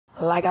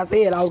Like I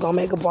said, I was going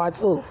to make a part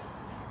 2.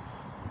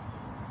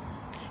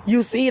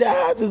 You see the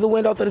eyes is a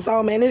window to the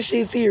soul, man. This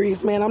shit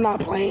serious, man. I'm not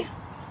playing.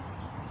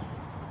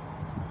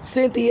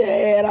 Cynthia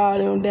had all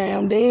them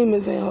damn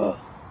demons in her.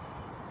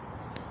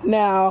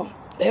 Now,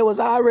 they was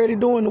already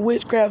doing the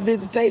witchcraft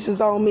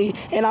visitations on me,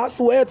 and I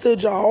swear to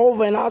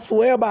Jehovah, and I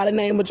swear by the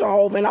name of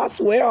Jehovah, and I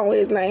swear on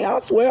his name, I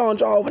swear on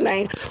Jehovah's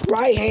name,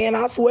 right hand,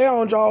 I swear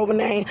on Jehovah's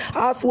name,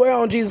 I swear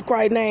on Jesus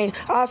Christ's name,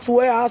 I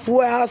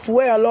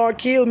swear, Lord,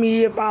 kill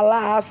me if I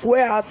lie, I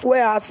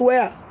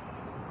swear.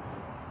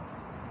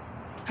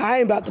 I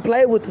ain't about to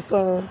play with the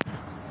Son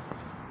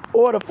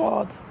or the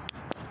Father.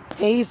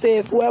 And he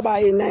said, swear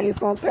by his name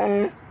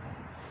sometime.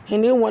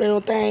 And then one of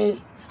them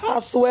things, I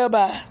swear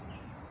by.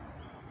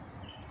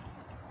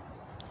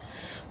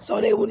 So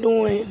they were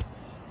doing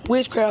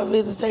witchcraft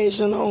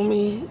visitation on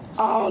me,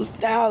 all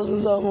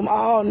thousands of them,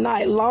 all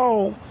night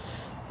long.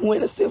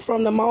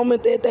 From the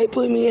moment that they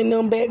put me in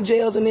them back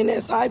jails and in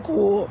that psych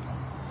ward.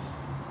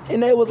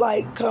 And they was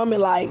like coming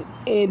like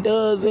in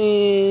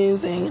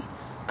dozens and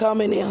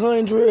coming in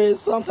hundreds.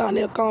 Sometimes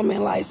they'll come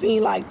in like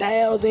seem like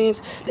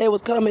thousands. They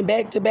was coming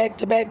back to back.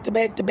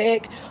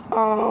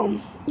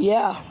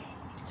 Yeah.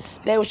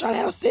 They was trying to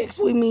have sex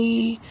with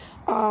me.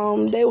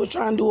 They was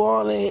trying to do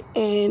all that,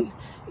 and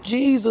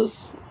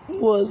Jesus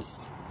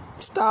was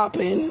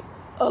stopping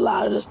a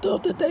lot of the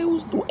stuff that they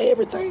was doing,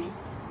 everything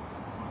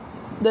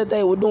that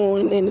they were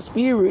doing in the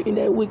spirit, in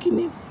that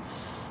wickedness.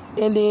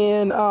 And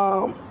then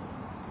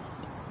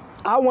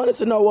I wanted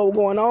to know what was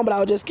going on, but I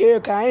was just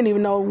scared because I didn't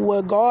even know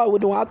what God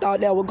was doing. I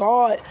thought that was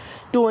God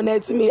doing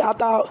that to me. I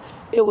thought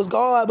it was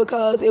God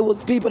because it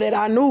was people that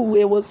I knew.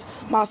 It was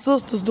my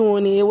sisters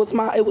doing it. It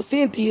was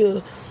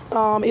Cynthia.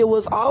 It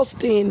was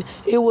Austin.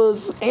 It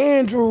was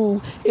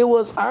Andrew. It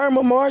was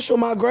Irma Marshall,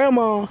 my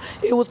grandma.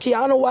 It was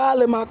Kiana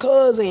Wiley, my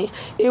cousin.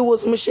 It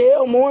was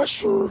Michelle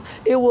Marshall.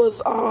 It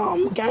was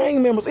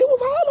gang members. It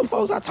was all them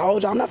folks. I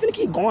told y'all I'm not finna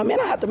keep going, man.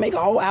 I have to make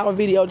a whole hour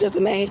video just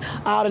to name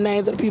all the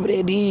names of the people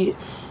that did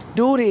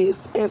do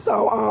this. And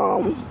so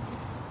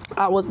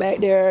I was back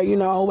there, you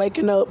know,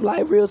 waking up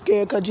like real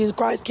scared because Jesus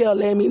Christ kept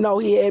letting me know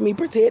he had me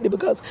protected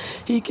because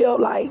he kept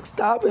like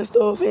stopping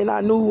stuff, and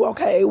I knew,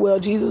 okay, well,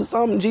 Jesus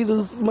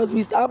must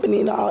be stopping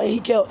it and all. And he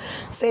kept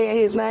saying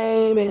his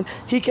name, and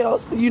he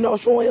kept, you know,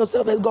 showing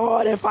himself as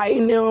God and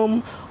fighting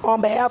them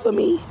on behalf of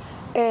me.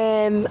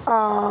 And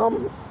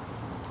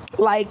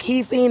like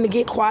he seemed to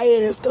get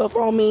quiet and stuff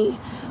on me.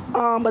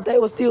 But they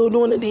were still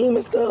doing the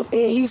demon stuff,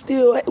 and he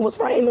still was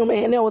fighting them,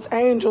 and there was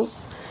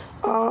angels,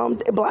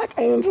 black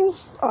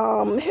angels,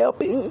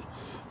 helping,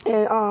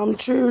 and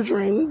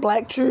children,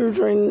 black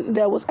children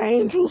that was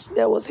angels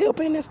that was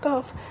helping and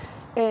stuff,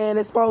 and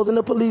exposing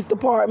the police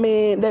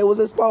department. They was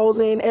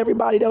exposing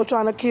everybody that was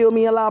trying to kill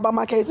me and lie about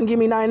my case and give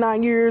me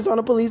 99 years on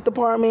the police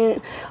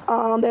department.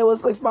 They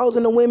was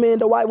exposing the women,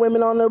 the white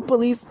women on the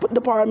police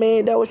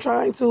department that was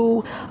trying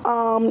to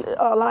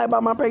lie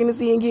about my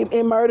pregnancy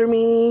and murder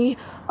me,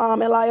 and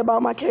lie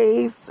about my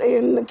case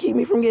and keep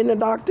me from getting a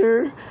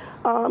doctor.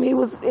 He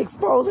was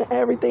exposing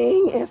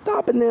everything and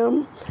stopping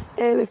them,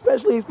 and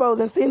especially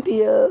exposing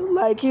Cynthia.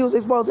 Like, he was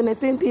exposing that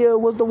Cynthia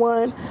was the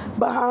one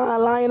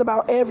behind lying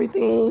about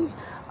everything.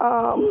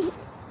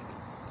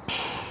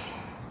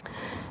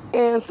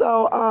 And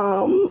so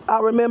I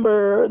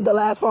remember the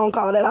last phone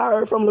call that I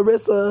heard from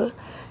Larissa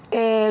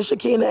and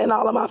Shakina and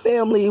all of my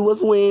family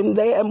was when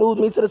they had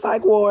moved me to the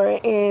psych ward.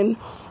 And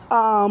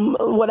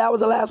well, that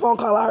was the last phone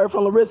call I heard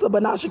from Larissa,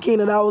 but not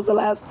Shakina. That was the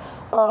last,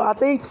 I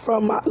think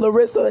from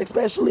Larissa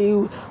especially,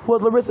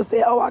 was Larissa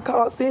said, oh, I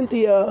called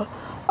Cynthia,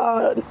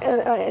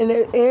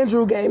 and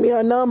Andrew gave me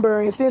her number,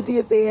 and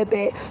Cynthia said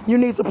that you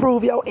need to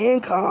prove your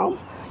income.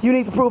 You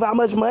need to prove how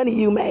much money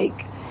you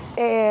make.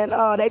 And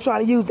they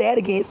trying to use that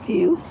against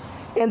you.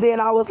 And then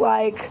I was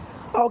like,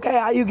 okay,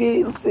 how you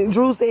get,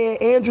 Andrew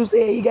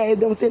said he gave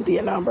them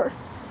Cynthia number.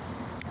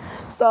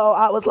 So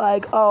I was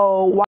like,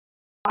 oh, why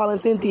calling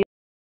Cynthia?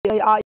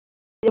 Y'all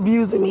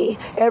abusing me.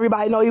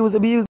 Everybody know he was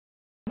abusing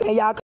me. And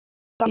y'all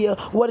here,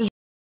 what is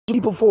you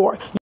people for?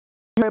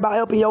 You about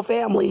helping your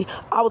family.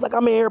 I was like,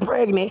 I'm in here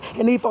pregnant,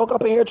 and these folk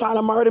up in here trying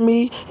to murder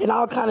me and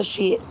all kind of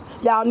shit.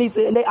 Y'all need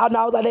to, and I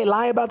was like, they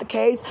lying about the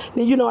case.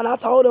 And, you know, and I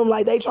told them,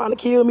 like, they trying to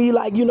kill me,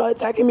 like, you know,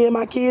 attacking me and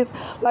my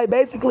kids. Like,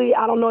 basically,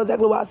 I don't know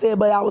exactly what I said,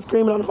 but I was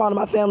screaming on the phone to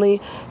my family.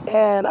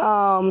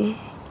 And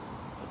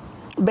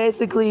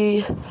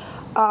basically,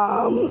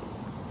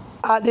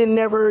 I didn't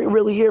never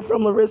really hear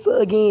from Larissa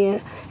again,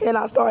 and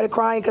I started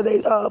crying because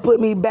they put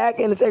me back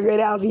in the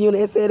segregated housing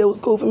unit and said it was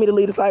cool for me to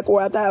leave the psych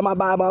ward. After I had my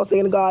Bible, I was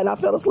singing to God, and I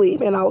fell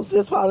asleep, and I was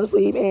just falling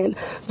asleep and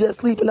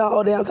just sleeping the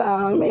whole damn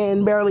time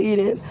and barely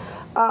eating.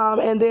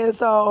 And then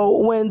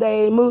so when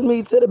they moved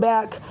me to the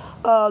back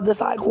of the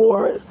psych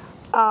ward,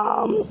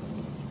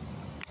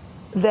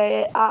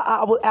 that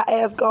I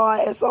asked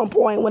God at some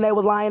point when they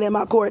was lying in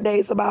my court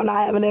dates about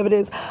not having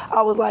evidence.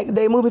 I was like,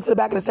 they moved me to the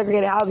back of the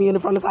segregated housing unit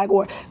from the psych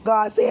ward.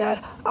 God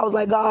said, I was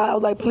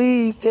like,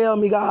 please tell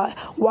me, God,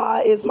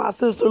 why is my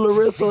sister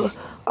Larissa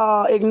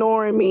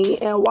ignoring me,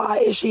 and why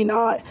is she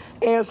not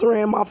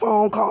answering my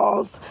phone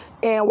calls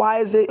And why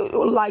is it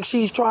like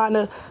she's trying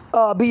to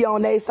be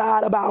on their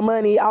side about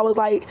money? I was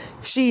like,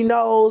 she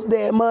knows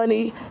that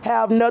money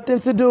have nothing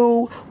to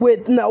do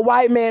with the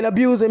white man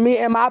abusing me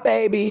and my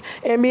baby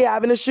and me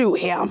having to shoot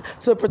him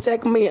to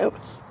protect me.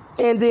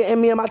 And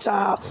me and my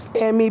child,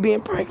 and me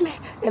being pregnant,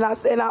 and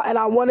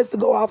I wanted to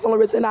go off on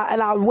Larissa, and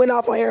I went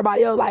off on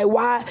everybody else. Like,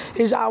 why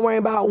is y'all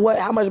worrying about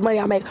how much money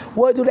I make?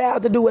 What do that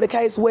have to do with a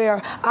case where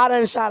I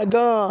done shot a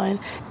gun,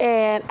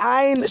 and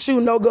I ain't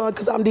shooting no gun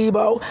because I'm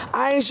Debo.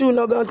 I ain't shooting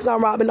no gun because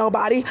I'm robbing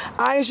nobody.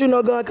 I ain't shooting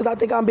no gun because I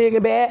think I'm big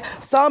and bad.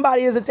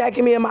 Somebody is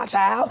attacking me and my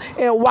child,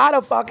 and why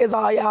the fuck is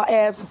all y'all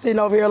asses sitting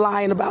over here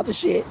lying about the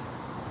shit?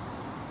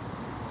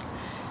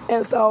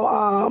 And so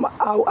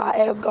I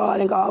asked God,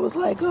 and God was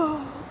like,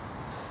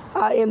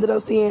 I ended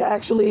up seeing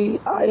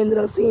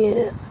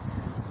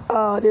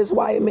this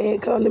white man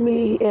come to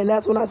me, and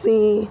that's when I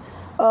seen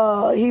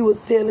he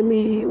was telling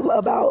me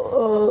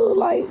about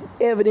like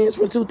evidence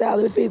from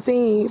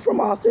 2015 from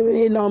Austin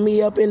hitting on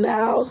me up in the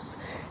house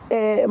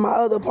at my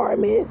other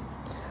apartment,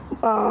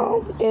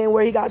 and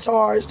where he got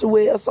charged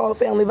with assault,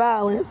 family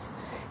violence.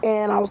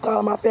 And I was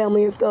calling my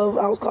family and stuff.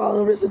 I was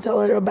calling Larissa,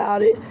 telling her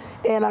about it,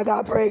 and I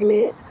got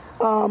pregnant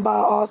by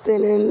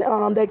Austin,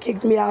 and they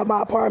kicked me out of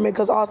my apartment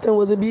because Austin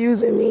was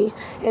abusing me,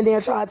 and then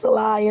tried to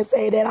lie and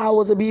say that I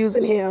was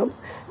abusing him,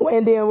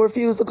 and then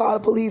refused to call the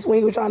police when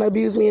he was trying to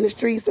abuse me in the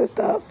streets and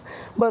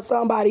stuff. But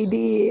somebody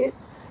did,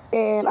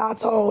 and I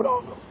told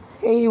on him,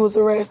 and he was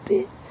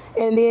arrested.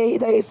 And then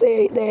they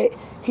said that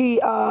he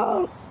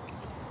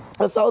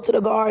assaulted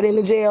a guard in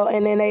the jail,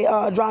 and then they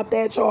dropped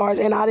that charge,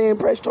 and I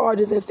didn't press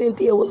charges, and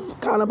Cynthia was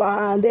kind of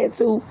behind that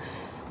too.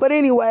 But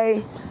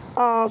anyway,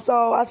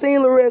 so I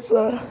seen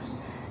Larissa.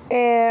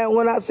 And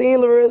when I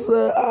seen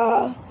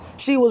Larissa,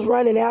 she was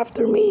running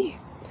after me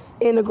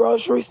in the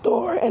grocery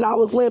store, and I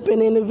was limping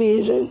in the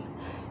vision.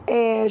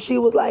 And she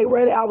was like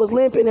running. I was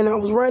limping, and I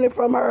was running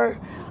from her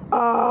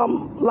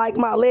like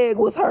my leg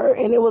was hurt.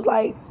 And it was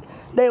like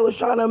they was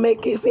trying to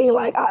make it seem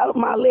like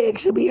my leg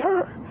should be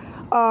hurt,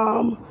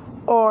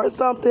 or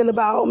something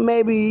about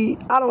maybe,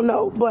 I don't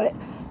know. But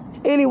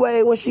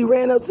anyway, when she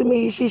ran up to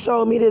me, she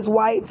showed me this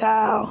white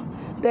towel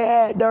that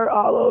had dirt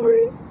all over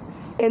it.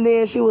 And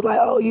then she was like,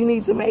 oh, you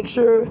need to make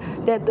sure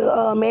that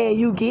the man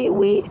you get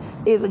with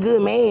is a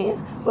good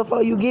man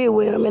before you get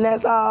with him. And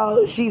that's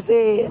all she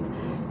said.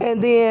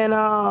 And then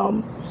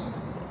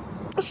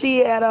she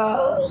had,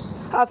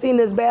 I seen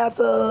this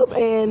bathtub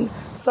and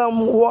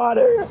some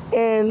water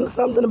and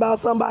something about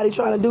somebody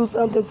trying to do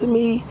something to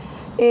me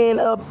in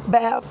a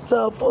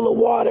bathtub full of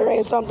water,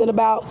 and something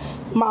about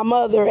my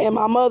mother. And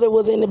my mother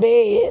was in the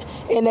bed,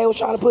 and they were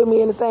trying to put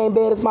me in the same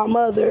bed as my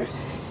mother.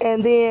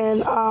 And then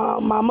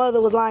my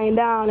mother was lying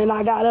down, and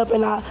I got up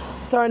and I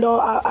turned on,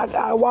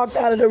 I walked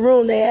out of the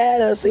room they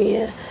had us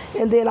in,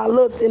 and then I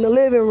looked in the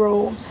living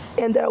room,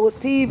 and there was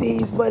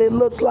TVs, but it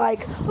looked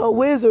like a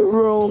wizard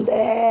room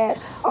that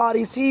had all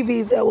these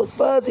TVs that was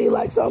fuzzy,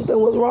 like something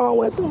was wrong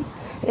with them.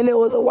 And there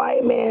was a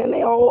white man,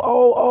 an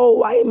old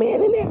white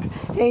man in there,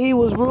 and he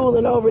was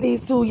ruling over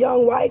these two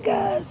young white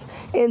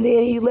guys. And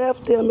then he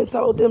left them and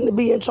told them to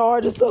be in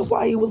charge of stuff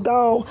while he was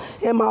gone.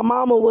 And my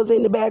mama was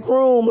in the back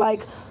room,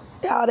 like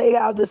how they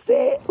have the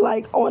set,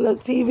 like on a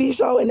TV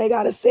show, and they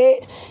got a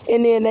set,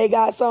 and then they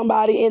got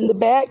somebody in the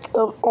back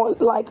of on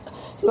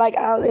like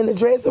out in the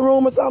dressing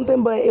room or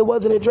something, but it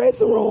wasn't a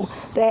dressing room.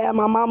 They had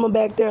my mama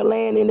back there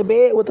laying in the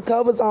bed with the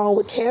covers on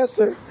with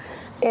cancer.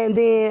 And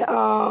then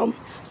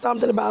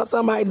something about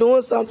somebody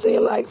doing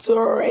something like to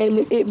her and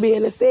it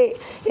being a set.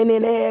 And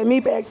then they had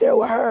me back there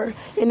with her.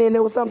 And then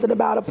there was something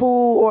about a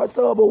pool or a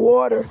tub of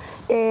water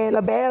and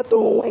a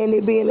bathroom and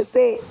it being a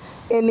set.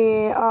 And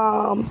then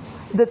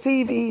the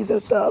TVs and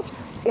stuff,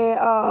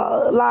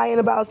 and lying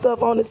about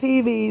stuff on the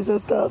TVs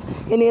and stuff.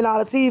 And then all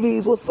the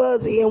TVs was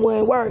fuzzy and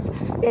wouldn't work.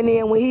 And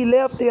then when he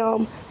left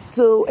them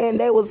and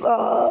they was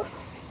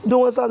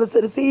doing something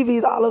to the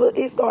TVs, all of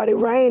it started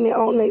raining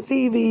on their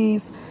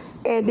TVs,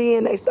 and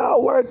then they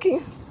started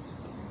working.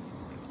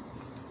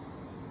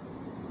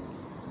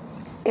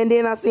 And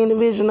then I seen the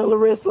vision of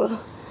Larissa,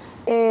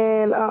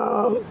 and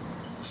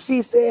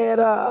she said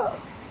I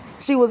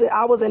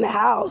was in the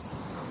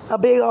house, a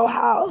big old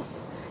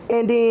house.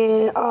 And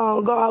then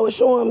God was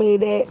showing me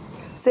that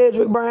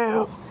Cedric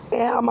Brown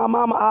and how my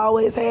mama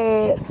always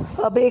had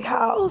a big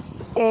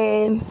house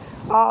and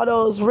all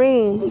those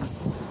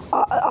rings,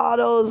 all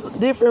those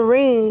different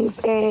rings,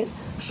 and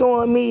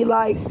showing me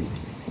like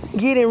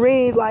getting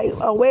rings, like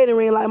a wedding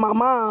ring like my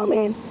mom,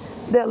 and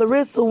that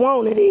Larissa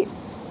wanted it.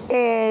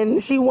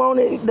 And she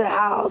wanted the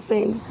house,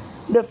 and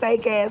the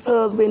fake-ass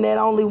husband that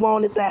only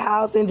wanted the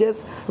house and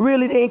just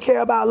really didn't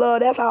care about love.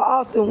 That's how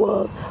Austin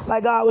was.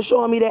 Like, God was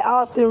showing me that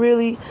Austin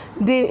really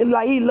didn't,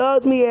 like, he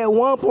loved me at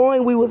one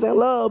point. We was in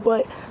love,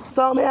 but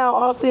somehow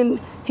Austin,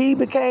 he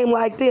became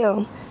like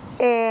them.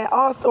 And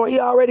Austin, or he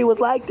already was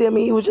like them,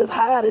 and he was just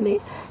hiding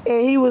it.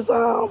 And he was,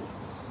 I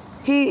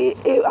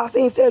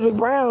seen Cedric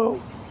Brown.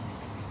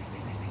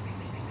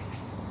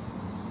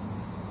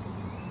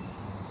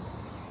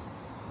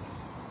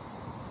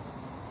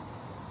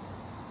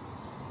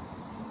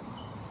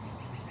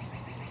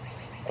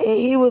 And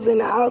he was in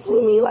the house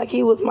with me like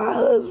he was my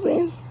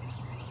husband.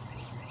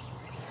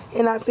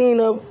 And I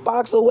seen a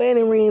box of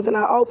wedding rings, and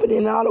I opened it,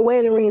 and all the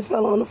wedding rings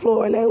fell on the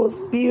floor, and they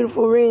was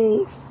beautiful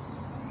rings.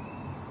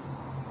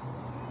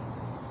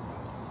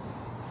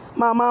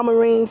 My mama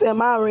rings and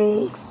my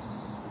rings.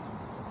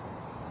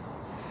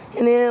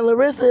 And then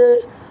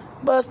Larissa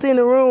bust in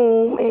the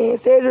room, and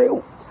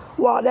Cedric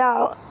walked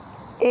out,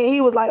 and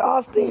he was like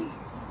Austin,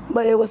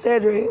 but it was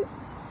Cedric.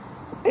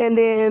 And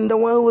then the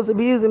one who was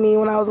abusing me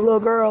when I was a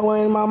little girl,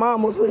 when my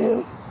mom was with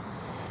him.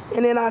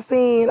 And then I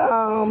seen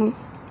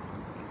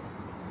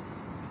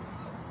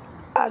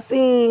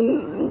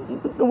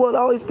what the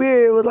Holy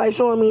Spirit was like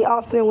showing me.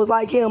 Austin was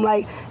like him.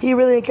 Like, he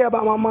really didn't care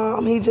about my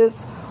mom. He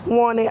just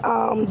wanted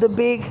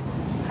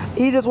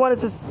he just wanted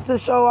to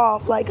show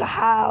off like a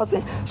house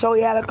and show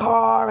he had a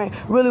car, and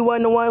really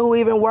wasn't the one who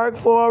even worked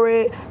for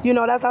it. You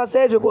know, that's how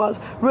Cedric was.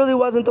 Really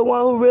wasn't the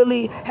one who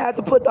really had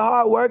to put the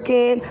hard work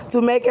in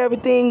to make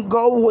everything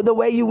go the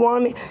way you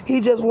wanted.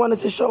 He just wanted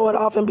to show it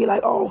off and be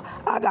like, oh,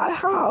 I got a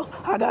house,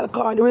 I got a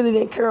car. And he really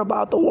didn't care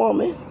about the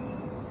woman.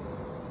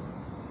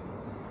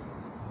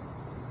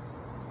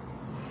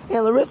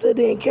 And Larissa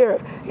didn't care.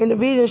 In the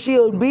vision, she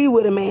would be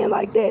with a man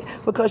like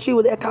that because she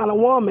was that kind of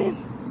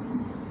woman.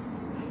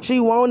 She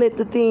wanted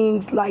the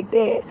things like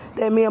that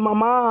me and my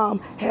mom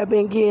had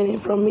been getting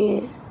from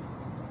men.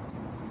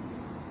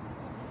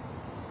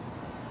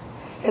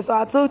 And so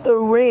I took the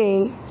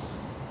ring,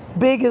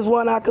 biggest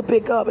one I could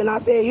pick up, and I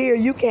said, here,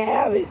 you can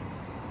have it.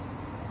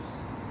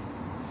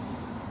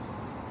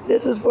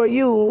 This is for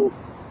you.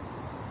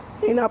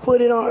 And I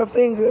put it on her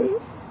finger,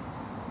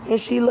 and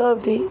she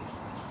loved it.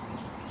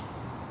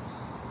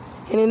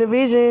 And in the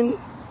vision,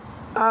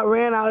 I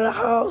ran out of the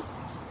house.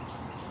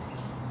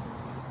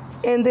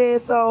 And then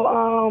so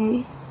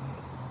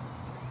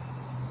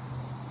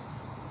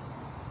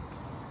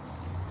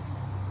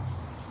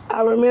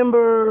I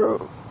remember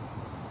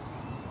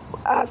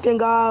asking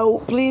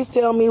God, please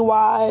tell me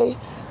why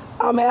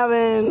I'm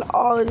having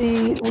all of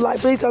these, like,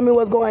 please tell me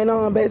what's going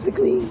on,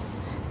 basically.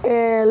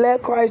 And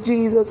let Christ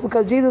Jesus,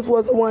 because Jesus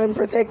was the one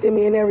protecting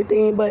me and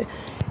everything, but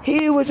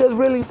he was just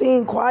really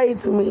seem quiet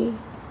to me.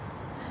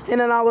 And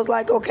then I was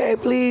like, okay,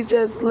 please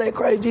just let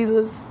Christ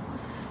Jesus,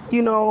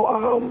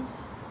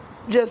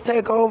 just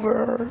take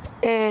over,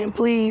 and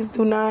please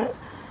do not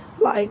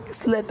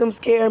let them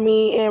scare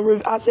me.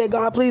 And I said,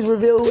 God, please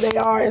reveal who they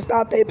are and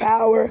stop their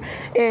power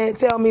and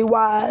tell me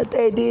why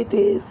they did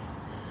this.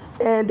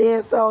 And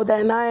then so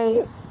that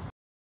night